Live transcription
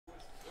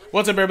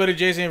What's up, everybody?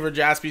 Jason for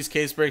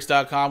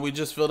JaspysCaseBreaks.com. We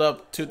just filled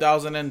up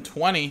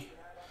 2020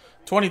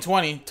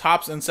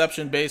 Topps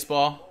Inception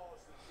Baseball.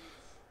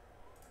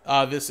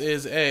 This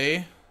is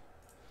a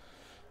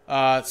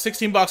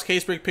 16-box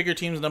case break. Pick your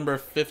teams number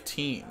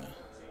 15.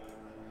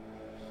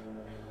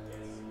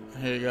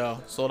 Here you go.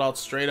 Sold out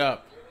straight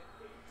up.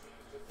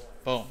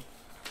 Boom.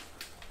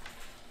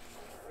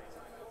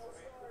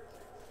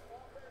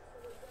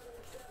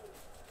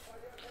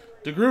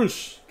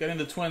 DeGroosh getting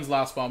the Twins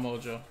last ball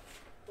mojo.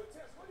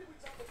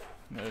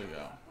 There you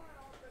go.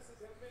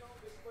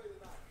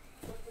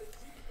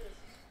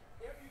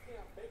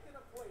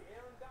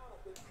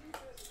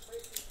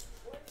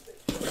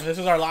 And this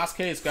is our last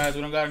case, guys.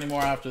 We don't got any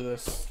more after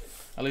this,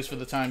 at least for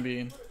the time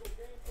being.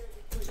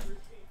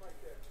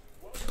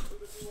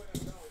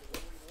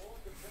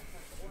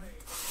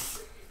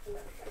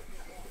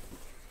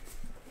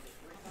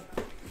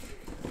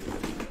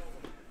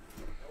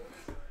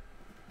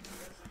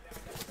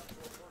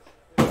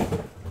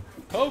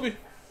 Kobe.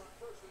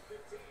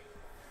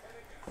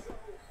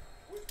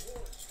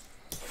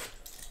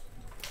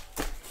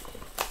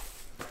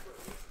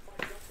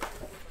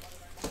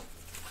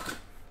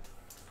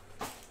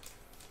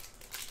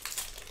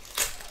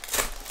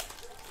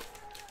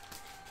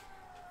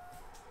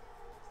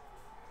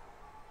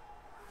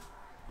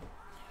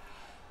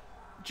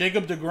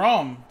 Jacob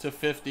deGrom to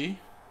 50,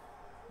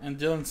 and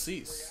Dylan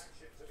Cease.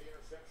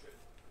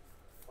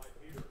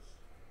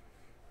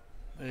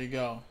 There you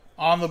go.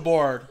 On the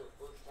board,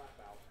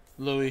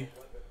 Louis.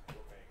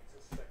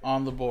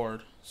 On the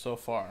board so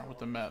far with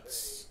the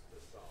Mets.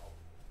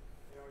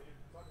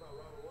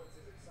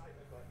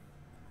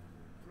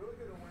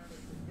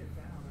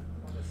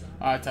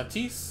 Alright,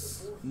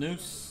 Tatis,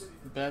 Noose,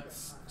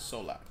 Betts,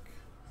 Solak.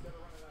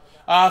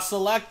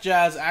 Select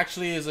Jazz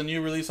actually is a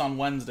new release on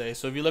Wednesday.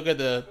 So if you look at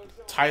the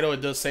title,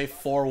 it does say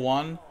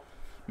 4-1,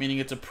 meaning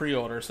it's a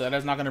pre-order. So that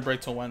is not going to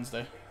break till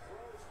Wednesday.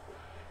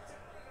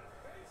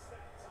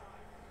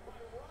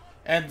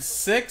 And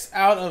 6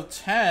 out of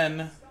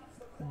 10,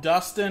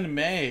 Dustin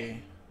May.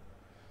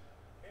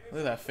 Look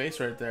at that face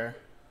right there.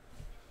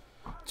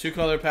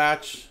 2-color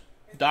patch.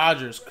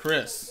 Dodgers,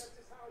 Chris.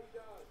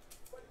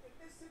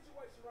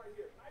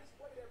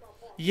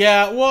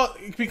 Yeah, well,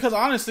 because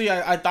honestly,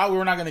 I thought we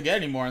were not going to get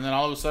any more. And then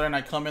all of a sudden,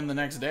 I come in the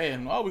next day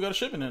and, oh, we got a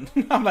shipment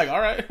in. I'm like, all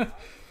right.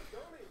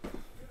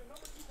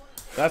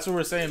 That's what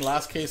we're saying.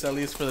 Last case, at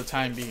least for the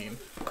time being.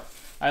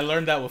 I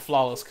learned that with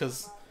Flawless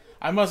because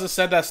I must have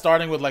said that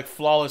starting with like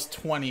Flawless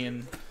 20,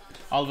 and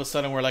all of a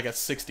sudden we're like at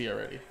 60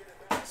 already.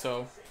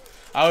 So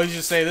I always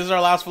just say this is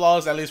our last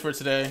Flawless, at least for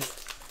today.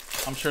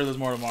 I'm sure there's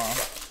more tomorrow.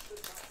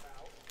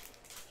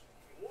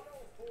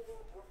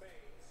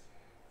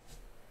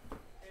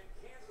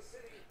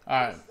 All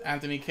right,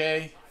 Anthony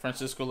K,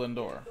 Francisco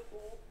Lindor.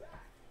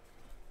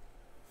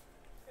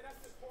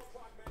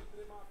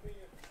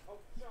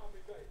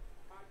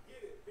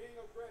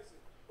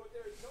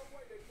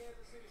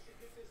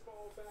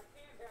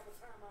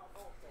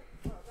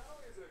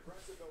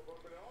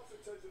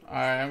 All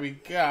right, and we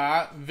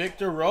got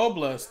Victor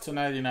Robles to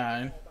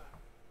 99.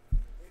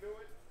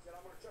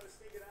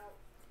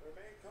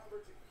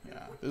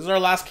 Yeah, this is our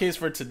last case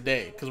for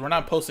today because we're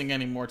not posting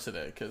any more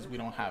today because we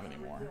don't have any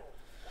more.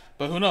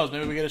 But who knows?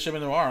 Maybe we get a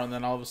shipment tomorrow, and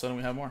then all of a sudden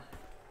we have more.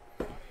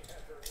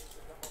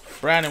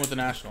 Brandon with the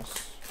Nationals.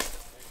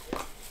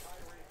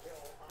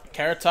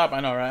 Carrot Top,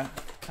 I know, right?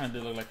 Kind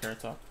of did look like Carrot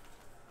Top.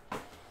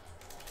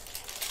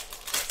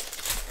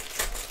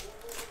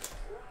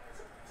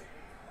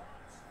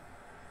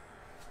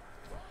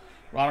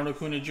 Ronald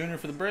Acuna Jr.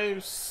 for the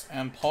Braves,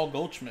 and Paul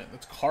Goldschmidt.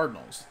 That's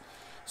Cardinals.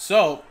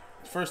 So,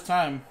 first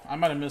time, I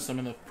might have missed some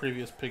in the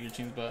previous pick your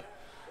teams, but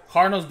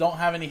Cardinals don't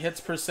have any hits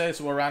per se,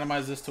 so we'll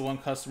randomize this to one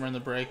customer in the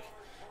break.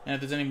 And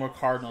if there's any more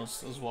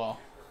Cardinals as well,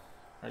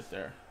 right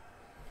there.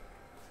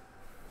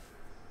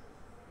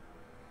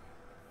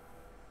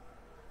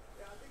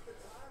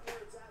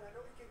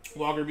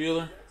 Walker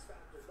Buehler.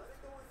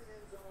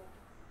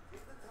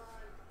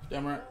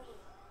 Demmer.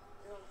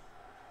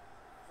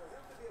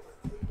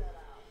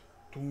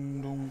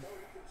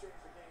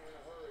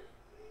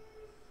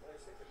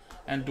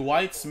 And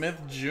Dwight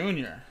Smith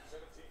Jr.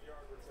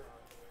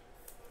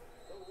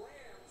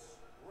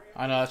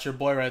 I know, that's your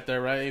boy right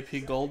there, right?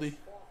 AP Goldie.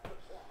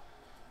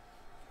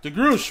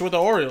 DeGroosh with the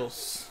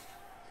Orioles.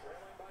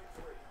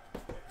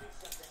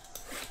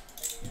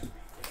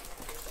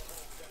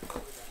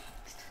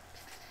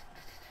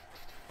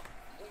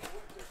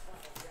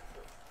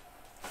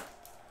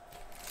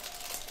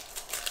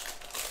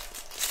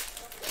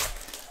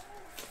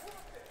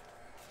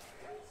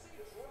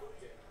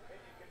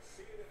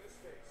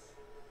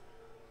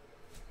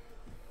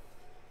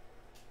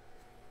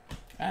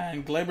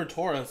 And Gleyber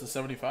Torres to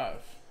 75.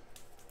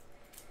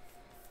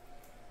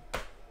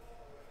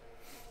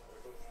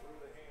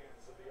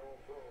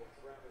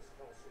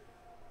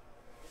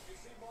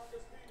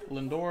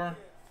 Lindor,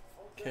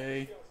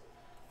 K,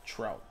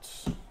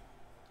 Trout.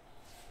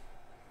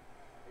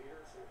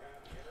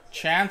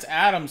 Chance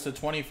Adams to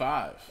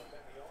 25.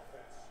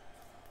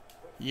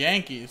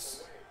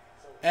 Yankees.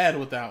 Ed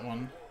with that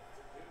one.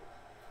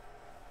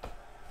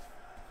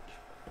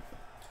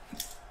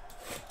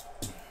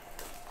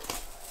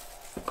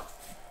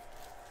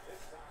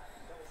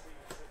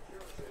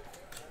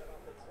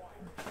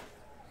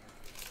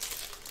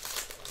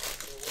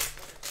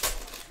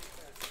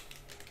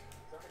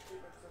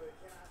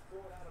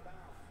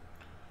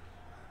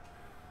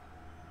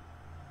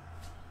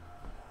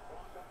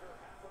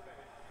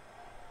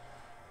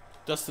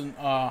 Justin,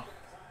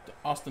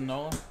 Austin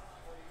Nolan.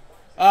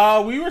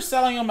 We were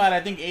selling them at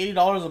I think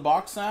 $80 a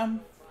box,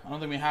 Sam. I don't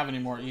think we have any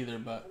more either,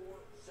 but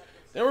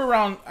they were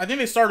around. I think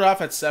they started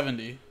off at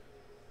 70.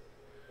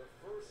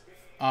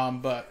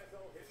 But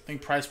I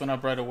think price went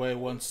up right away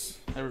once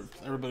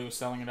everybody was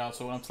selling it out,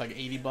 so it went up to like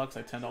 $80,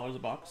 like $10 a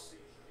box.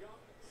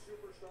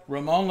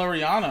 Ramon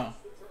Laureano,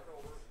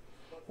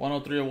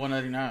 103 of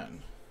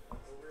 199.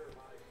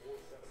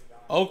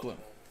 Oakland,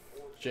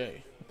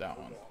 Jay, with that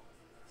one.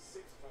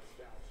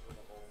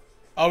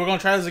 Oh, we're gonna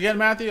try this again,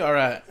 Matthew. All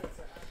right.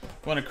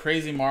 Want a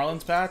crazy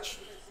Marlins patch?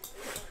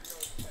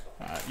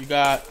 All right, you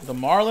got the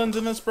Marlins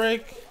in this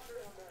break,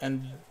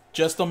 and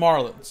just the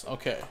Marlins.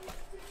 Okay.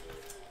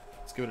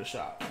 Let's give it a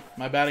shot.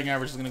 My batting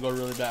average is going to go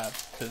really bad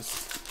because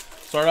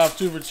started off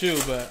 2 for 2,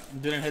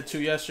 but didn't hit 2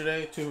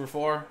 yesterday. 2 for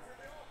 4.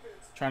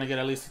 Trying to get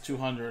at least to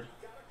 200.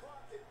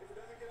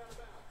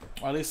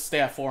 Or at least stay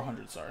at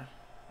 400, sorry.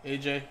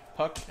 AJ,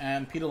 Puck,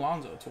 and Pete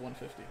Alonso to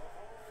 150.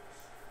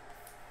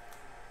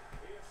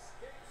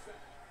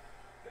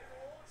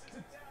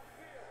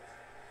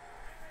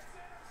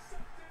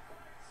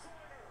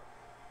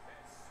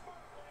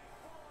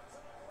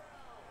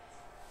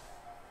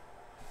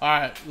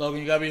 Alright,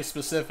 Logan, you gotta be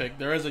specific.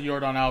 There is a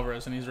Yordan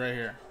Alvarez, and he's right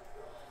here.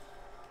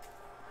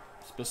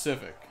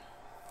 Specific.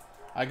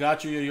 I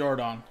got you your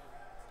Yordan.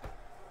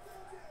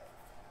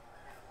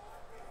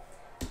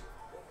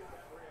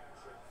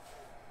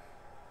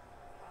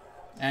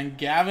 And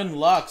Gavin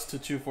Lux to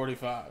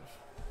 245.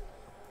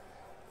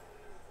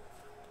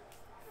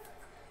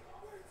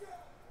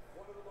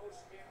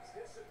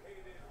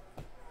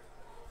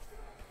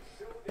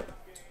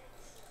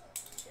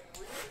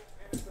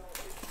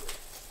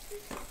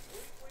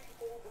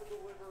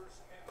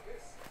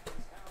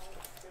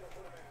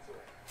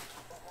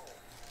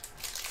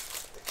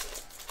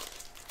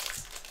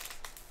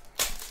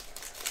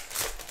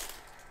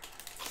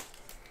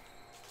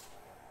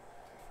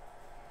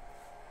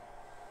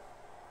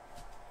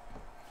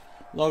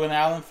 Logan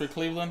Allen for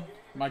Cleveland.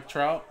 Mike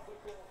Trout.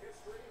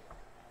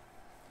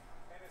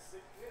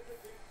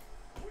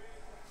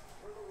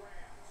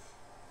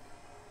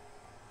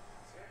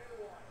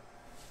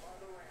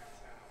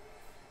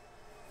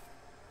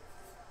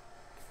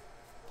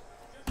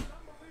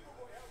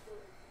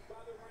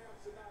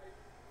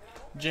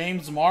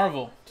 James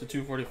Marvel to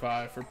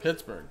 245 for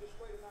Pittsburgh.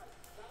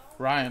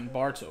 Ryan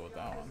Bartow with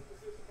that one.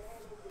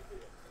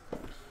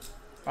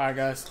 Alright,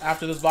 guys.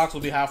 After this box,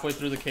 we'll be halfway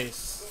through the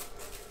case.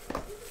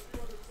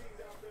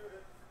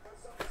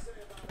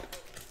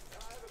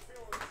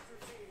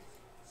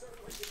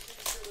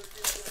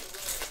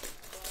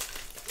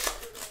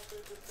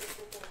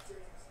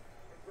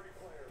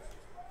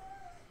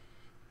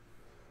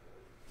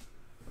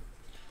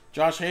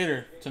 Josh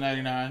Hader to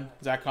 99.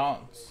 Zach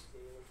Collins.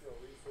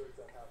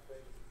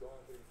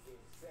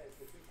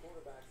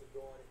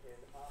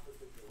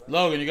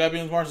 Logan, you gotta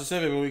be more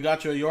specific, but we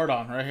got you a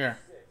Yordan right here.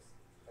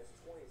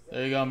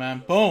 There you go,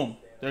 man. Boom.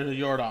 There's a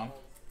Yordan.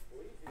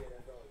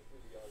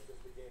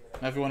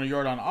 Now, if you want a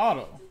Yordan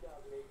auto,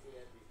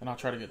 then I'll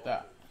try to get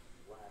that.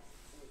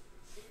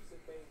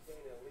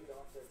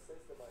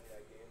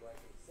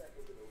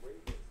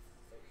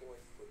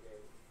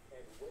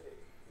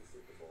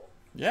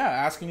 Yeah,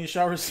 asking you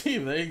shall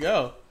receive. There you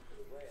go.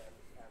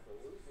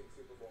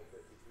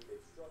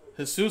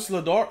 Jesus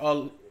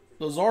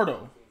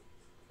Luzardo.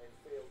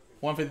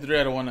 153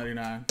 out of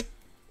 199.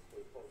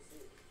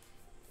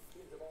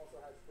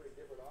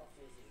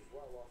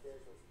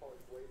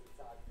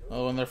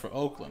 Oh, and they're for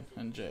Oakland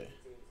and Jay.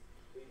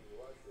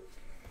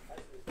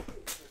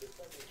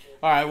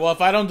 Alright, well,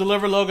 if I don't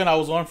deliver, Logan, I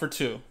was 1 for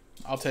 2.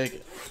 I'll take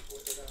it.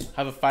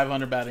 Have a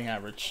 500 batting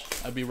average.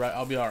 I'll be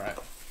alright.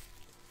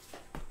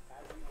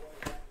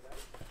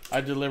 I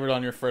delivered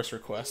on your first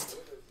request.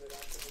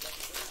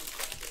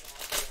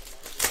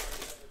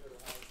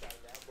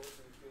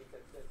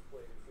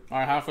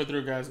 Alright, halfway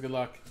through, guys. Good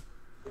luck.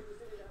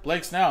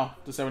 Blake Snell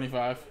to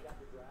 75.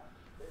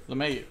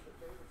 LeMahieu.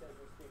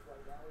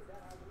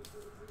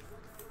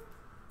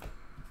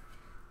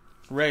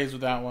 Rays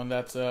with that one.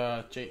 That's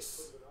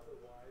Chase.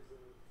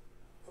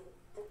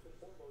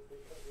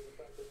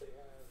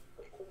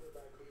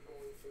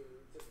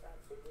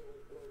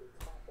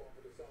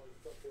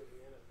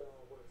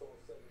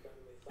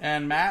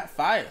 And Matt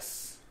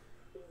Fias.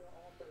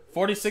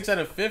 46 out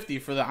of 50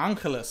 for the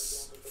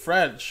Angeles.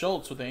 Fred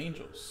Schultz with the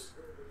Angels.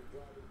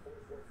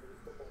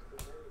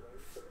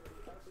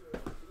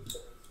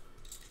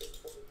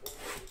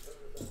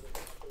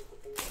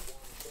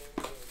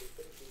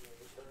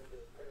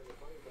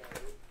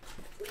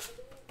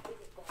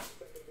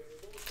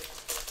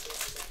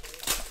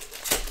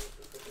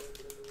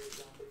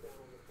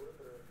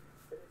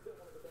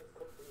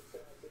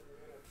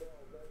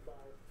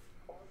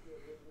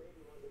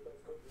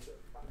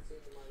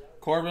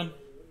 Corbin,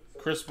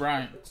 Chris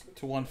Bryant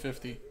to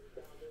 150.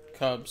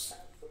 Cubs.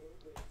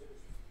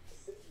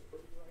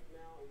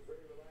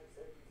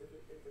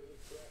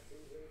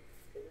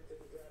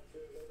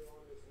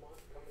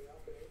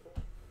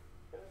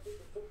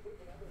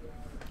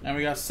 And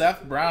we got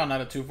Seth Brown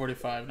out of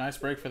 245. Nice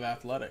break for the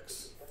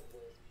Athletics.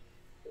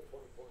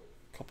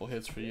 Couple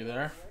hits for you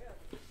there.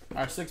 All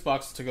right, 6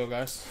 boxes to go,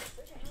 guys.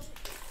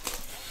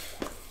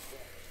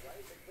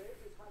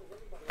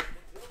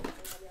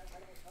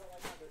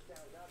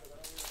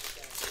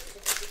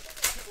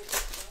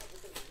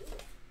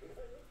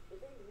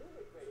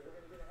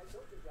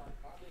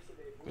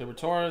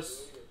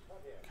 Liberatores,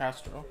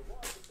 Castro.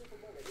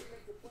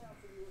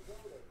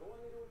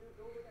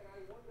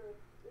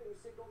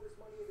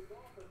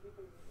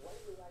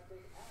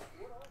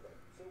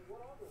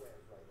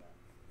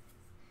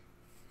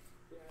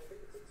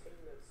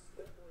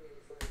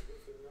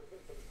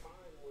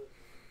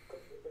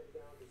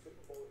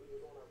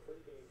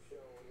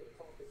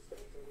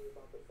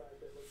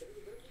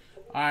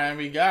 All right, and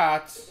we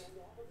got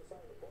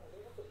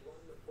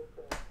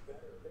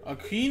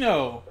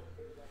Aquino.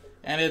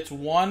 And it's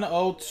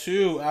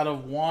 102 out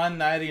of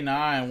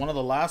 199. One of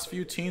the last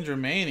few teams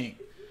remaining.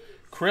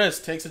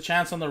 Chris takes a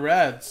chance on the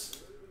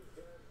Reds.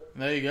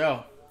 There you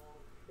go.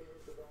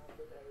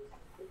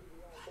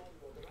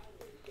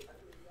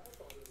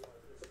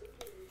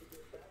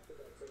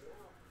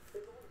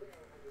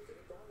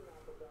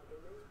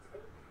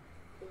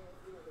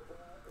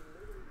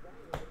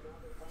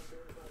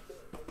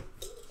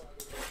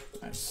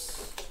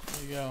 Nice.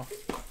 There you go.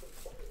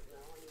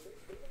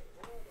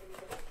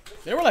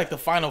 They were like the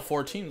final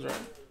 4 teams, right?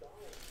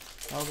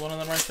 That was one of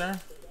them right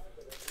there.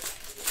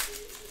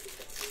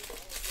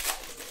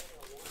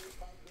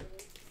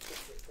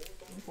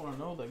 I just want to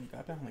know the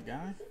guy behind the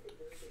guy.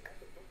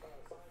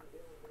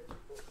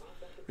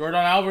 Jordan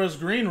Alvarez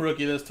green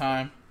rookie this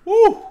time.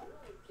 Woo!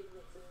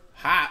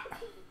 Hot.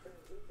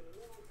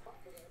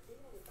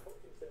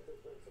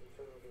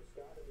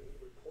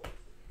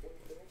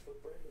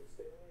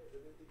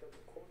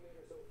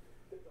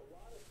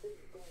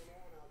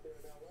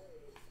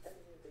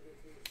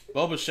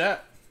 Bo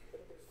Bichette.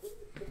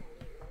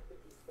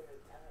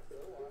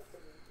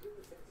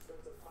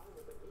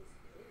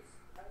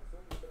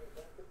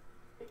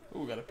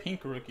 Ooh, we got a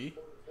pink rookie.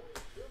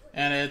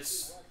 And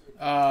it's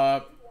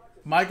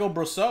Michael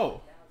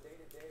Brosseau.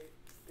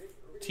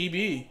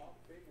 TB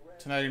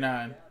to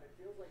 99.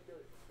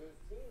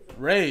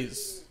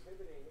 Rays.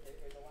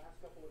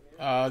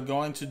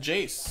 Going to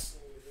Jace.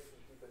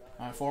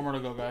 All right, 4 more to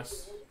go,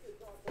 guys.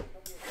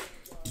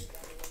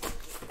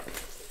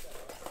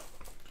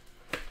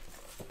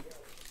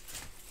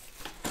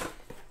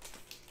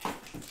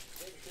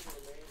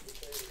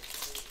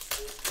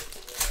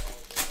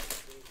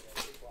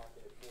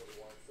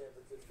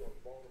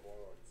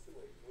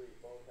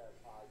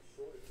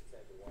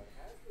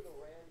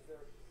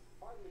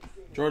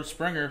 George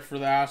Springer for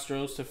the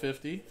Astros to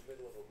 50.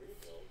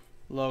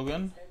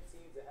 Logan.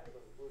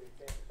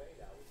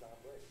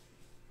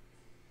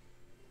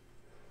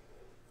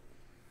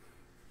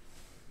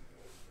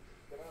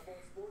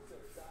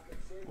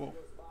 Whoa.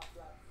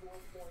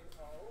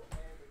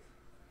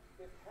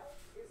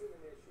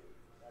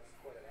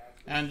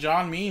 And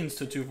John Means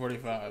to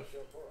 245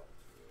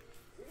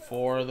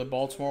 for the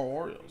Baltimore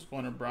Orioles.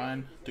 Going to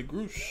Brian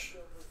DeGroosh.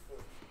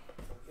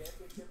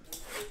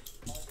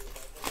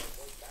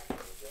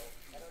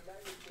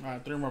 All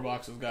right, 3 more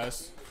boxes,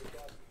 guys.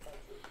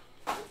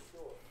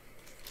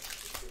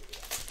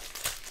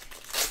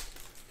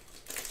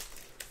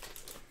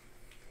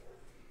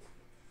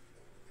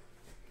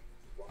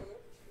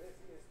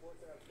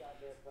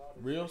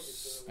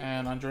 Rios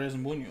and Andres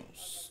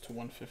Munoz to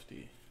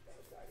 150.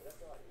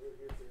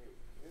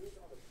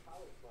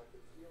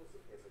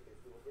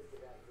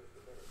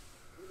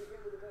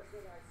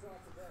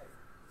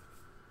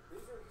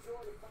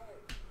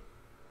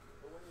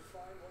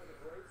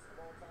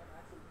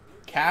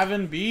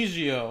 Kevin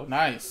Biggio,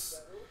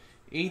 nice.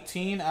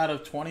 18 out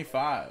of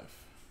 25.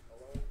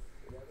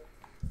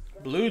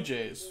 Blue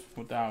Jays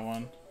with that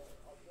one.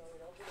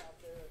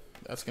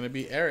 That's going to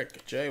be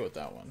Eric J with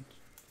that one.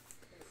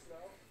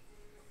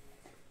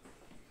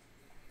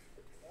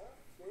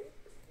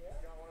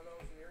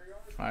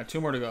 All right,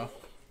 2 more to go.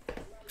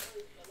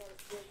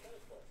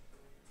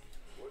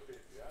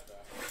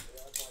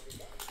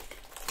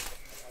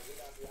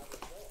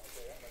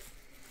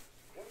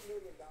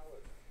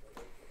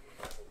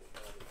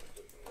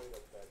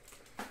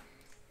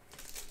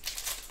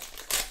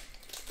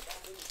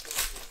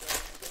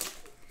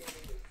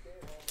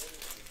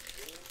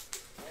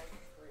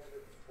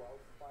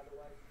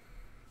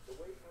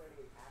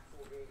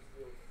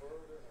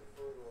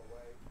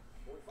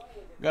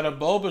 Got a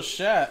Bo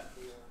Bichette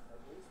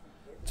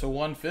to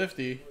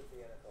 150.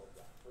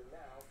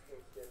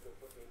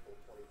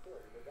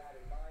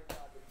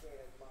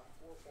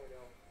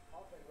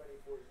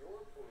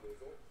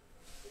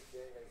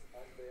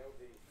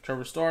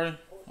 Trevor Story,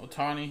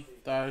 Ohtani,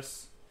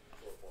 Dice,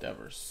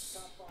 Devers.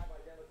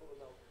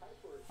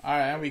 All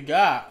right, and we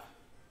got,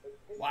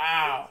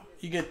 wow,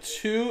 you get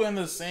 2 in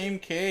the same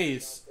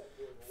case.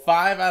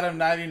 5 out of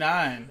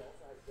 99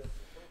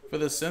 for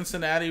the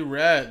Cincinnati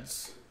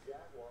Reds.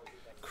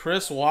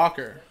 Chris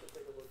Walker.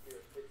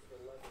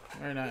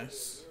 Very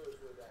nice.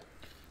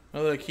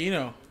 Another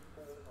Aquino.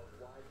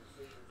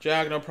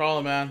 Jag, no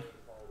problem, man.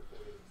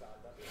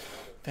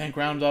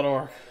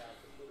 Thankrandom.org.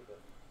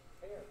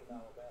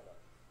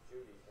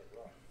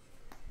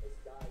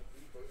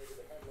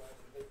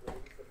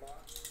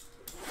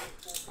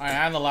 Alright,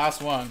 and the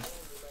last one.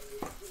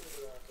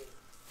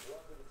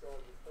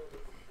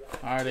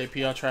 Alright, AP,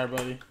 I'll try,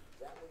 buddy.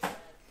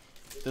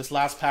 This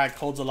last pack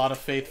holds a lot of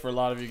faith for a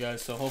lot of you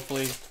guys, so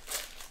hopefully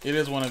it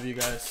is one of you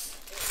guys.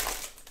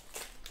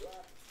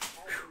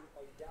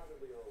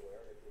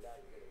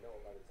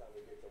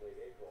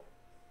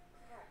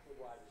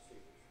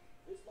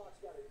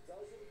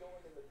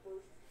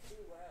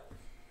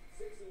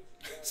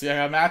 See, I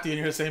got Matthew in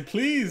here saying,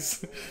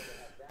 please.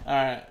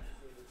 Alright.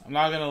 I'm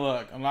not going to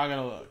look. I'm not going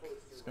to look.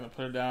 Just going to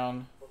put it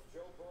down.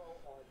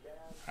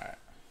 Alright.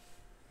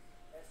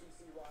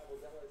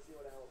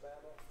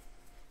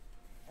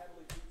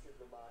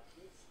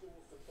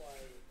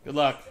 Good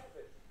luck.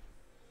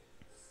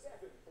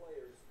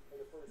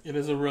 It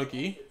is a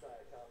rookie.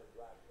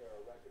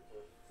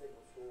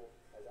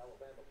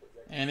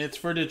 And it's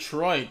for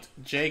Detroit,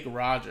 Jake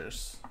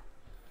Rogers.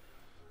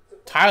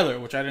 Tyler,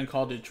 which I didn't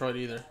call Detroit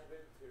either.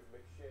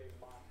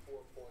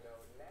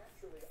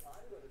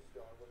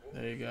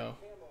 There you go.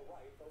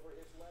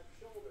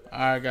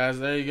 Alright, guys,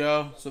 there you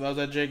go. So that was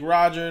that Jake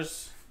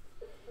Rogers.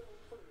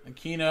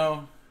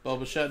 Aquino,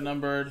 Boba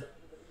numbered.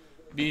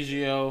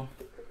 Biggio,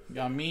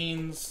 got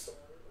Means.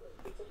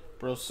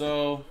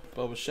 Brosso,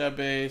 Boba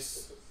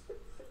base.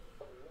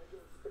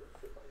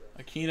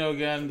 Aquino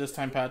again, this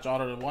time patch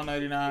auto to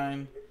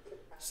 199.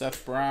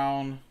 Seth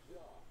Brown.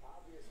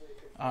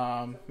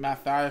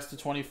 Mathias to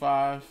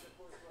 25.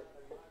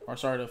 Or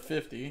sorry, to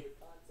 50.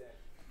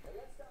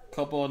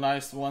 Couple of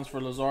nice ones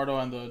for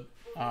Luzardo and the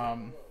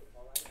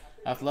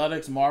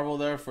Athletics. Marvel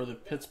there for the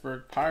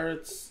Pittsburgh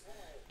Pirates.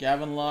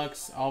 Gavin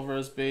Lux,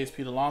 Alvarez base,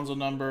 Pete Alonso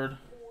numbered.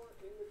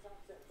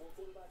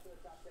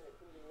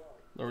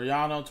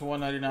 Laureano to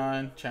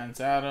 199. Chance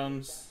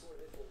Adams.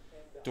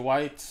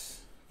 Dwight.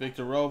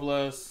 Victor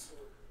Robles.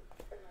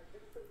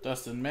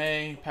 Dustin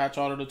May. Patch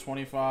auto to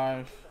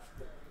 25.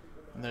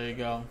 And there you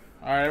go.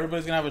 Alright,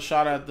 everybody's going to have a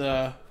shot at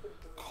the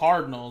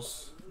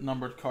Cardinals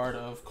numbered card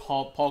of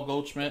Paul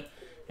Goldschmidt.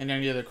 And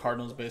any other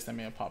Cardinals base that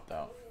may have popped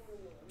out.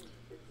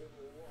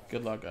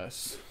 Good luck,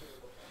 guys.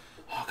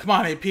 Oh, come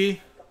on, AP.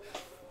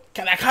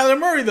 That Kyler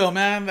Murray though,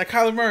 man. That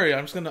Kyler Murray.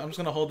 I'm just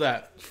gonna hold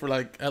that for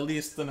like at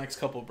least the next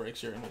couple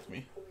breaks you're in with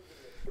me.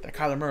 That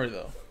Kyler Murray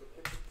though.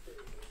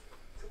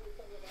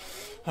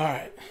 All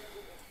right.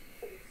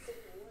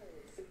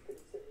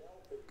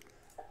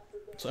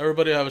 So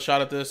everybody have a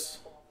shot at this,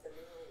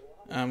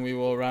 and we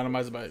will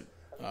randomize it by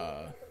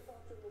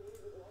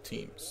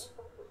teams.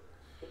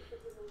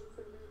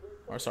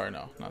 Or sorry,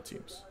 no, not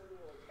teams.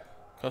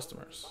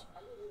 Customers.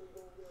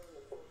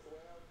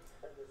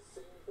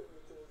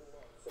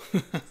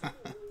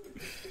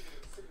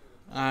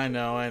 I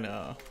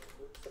know.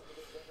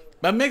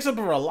 That makes up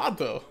for a lot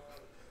though,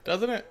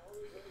 doesn't it?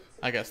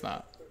 I guess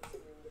not.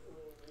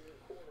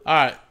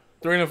 Alright.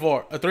 3 and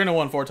 4. 3 and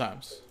 1 4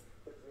 times.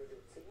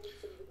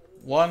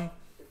 1,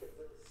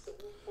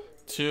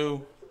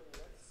 2,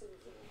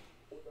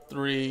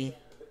 3,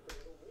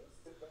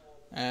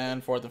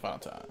 and 4th and final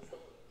time.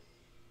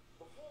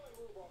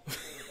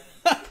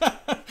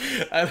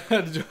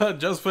 I'm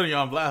just putting you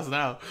on blast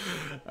now.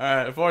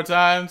 Alright, 4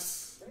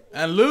 times.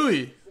 And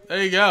Louis.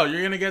 There you go.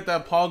 You're going to get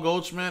that Paul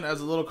Goldschmidt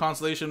as a little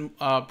consolation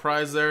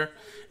prize there.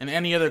 And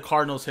any other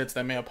Cardinals hits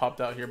that may have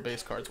popped out here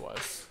base cards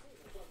wise.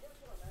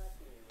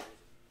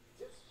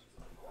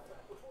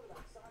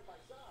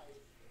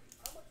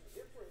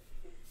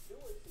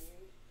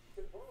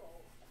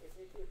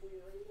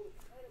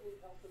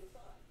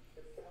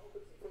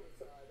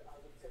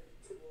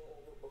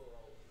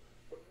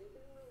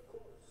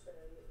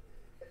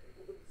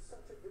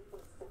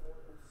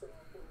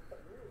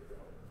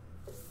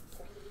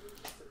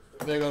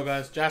 There you go,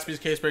 guys.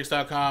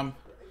 JaspysCaseBreaks.com.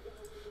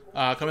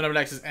 Coming up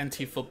next is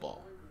NT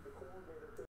Football.